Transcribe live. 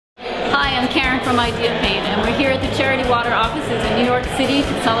Hi, I'm Karen from IdeaPaint, and we're here at the Charity Water offices in New York City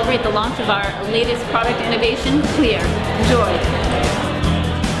to celebrate the launch of our latest product innovation, CLEAR. Enjoy!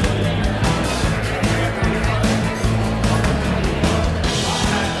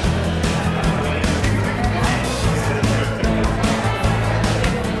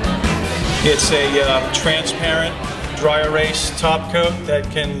 It's a transparent dry erase top coat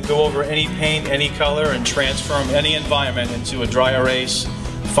that can go over any paint, any color, and transform any environment into a dry erase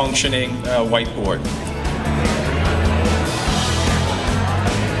functioning whiteboard.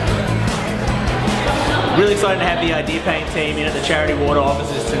 Really excited to have the IdeaPaint team in at the Charity Water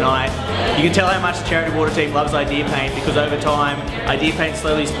offices tonight. You can tell how much the Charity Water team loves IdeaPaint because over time, IdeaPaint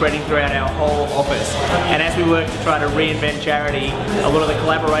slowly spreading throughout our whole office. And as we work to try to reinvent charity, a lot of the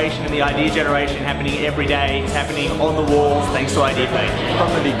collaboration and the idea generation happening every day is happening on the walls thanks to IdeaPaint.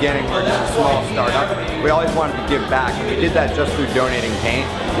 From the beginning, we're just a small startup. We always wanted to give back, and we did that just through donating paint.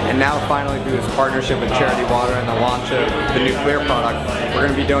 And now finally through this partnership with Charity Water and the launch of the new CLEAR product, we're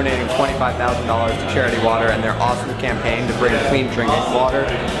going to be donating $25,000 to Charity Water and their awesome campaign to bring clean drinking water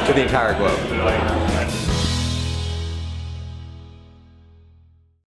to the entire globe.